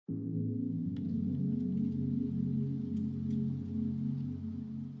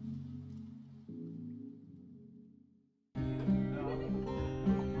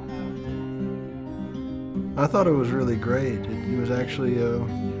I thought it was really great. It was actually a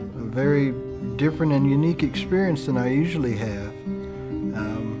very different and unique experience than I usually have.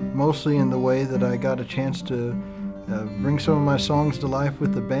 Mostly in the way that I got a chance to bring some of my songs to life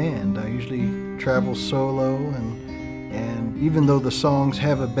with the band. I usually travel solo, and even though the songs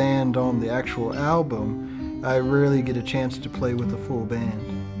have a band on the actual album, I rarely get a chance to play with a full band.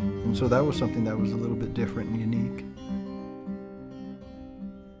 And so that was something that was a little bit different and unique.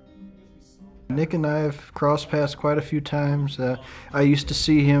 Nick and I have crossed paths quite a few times. I used to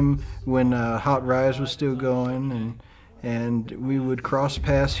see him when Hot Rise was still going, and we would cross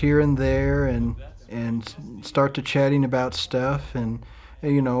paths here and there and start to chatting about stuff. And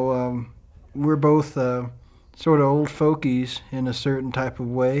you know, we're both sort of old fogies in a certain type of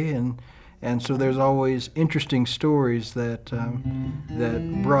way, and so there's always interesting stories that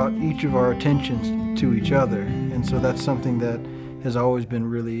brought each of our attentions to each other. And so that's something that has always been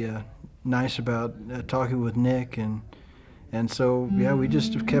really nice about talking with Nick, and so yeah, we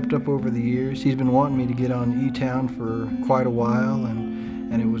just have kept up over the years. He's been wanting me to get on eTown for quite a while,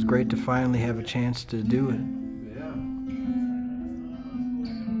 and it was great to finally have a chance to do it.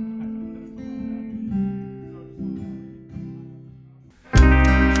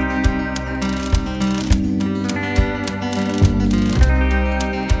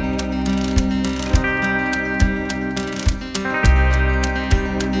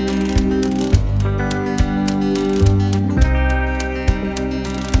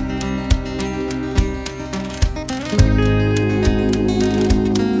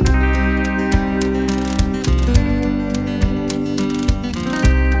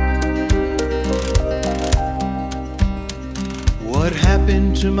 What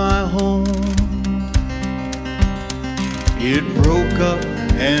happened to my home? It broke up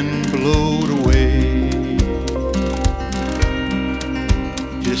and blowed away,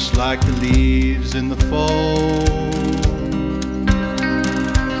 just like the leaves in the fall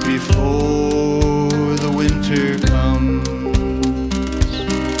before the winter comes.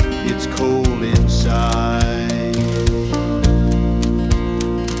 It's cold inside,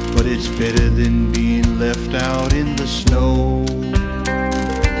 but it's better than being left out in the snow.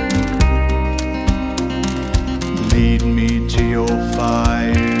 Lead me to your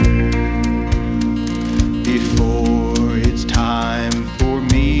fire before it's time for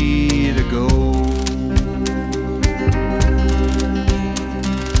me to go.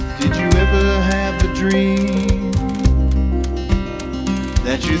 Did you ever have a dream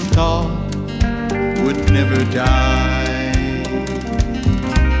that you thought would never die?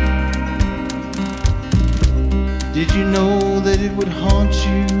 Did you know that it would haunt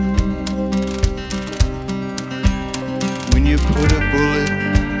you when you put a bullet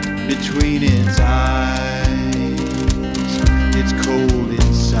between its eyes? It's cold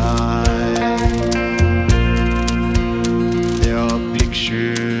inside. There are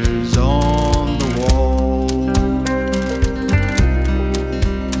pictures on the wall,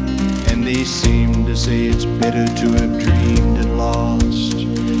 and they seem to say it's better to have dreamed and lost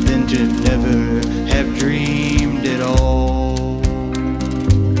than to never have dreamed at all.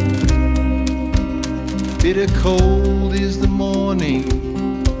 Bitter cold is the morning,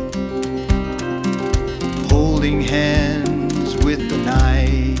 holding hands with the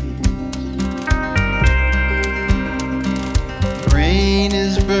night. Brain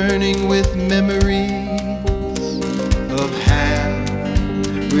is burning with memories of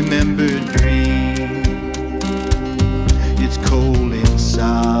half-remembered dreams. It's cold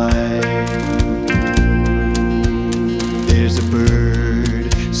inside. There's a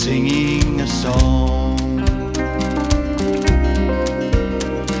bird singing a song,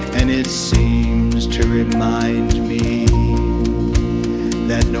 and it seems to remind me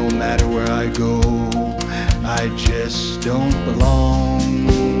that no matter where I go, I just don't belong.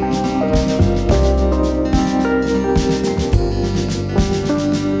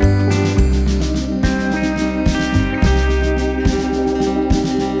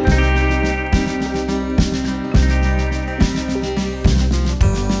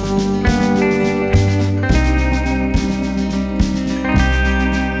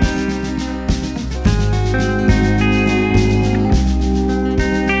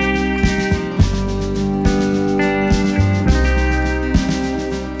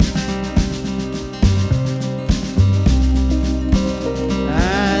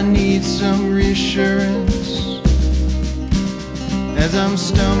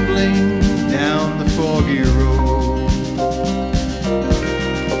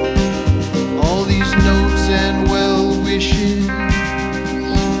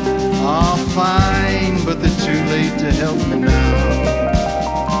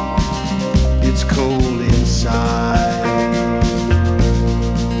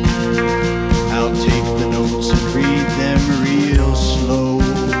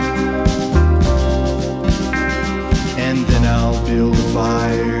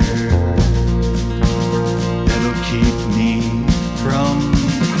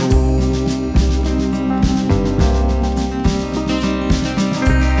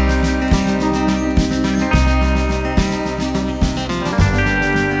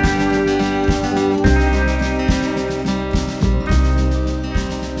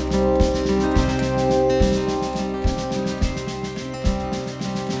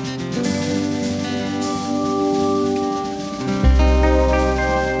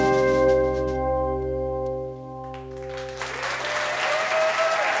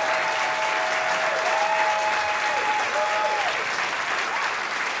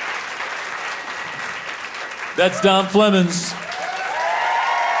 That's Don Flemons.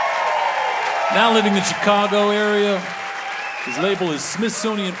 Now living in Chicago area. His label is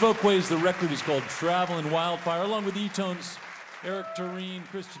Smithsonian Folkways. The record is called Traveling Wildfire, along with eTown's Eric Tureen,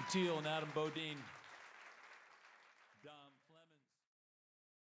 Christian Teal, and Adam Bodine.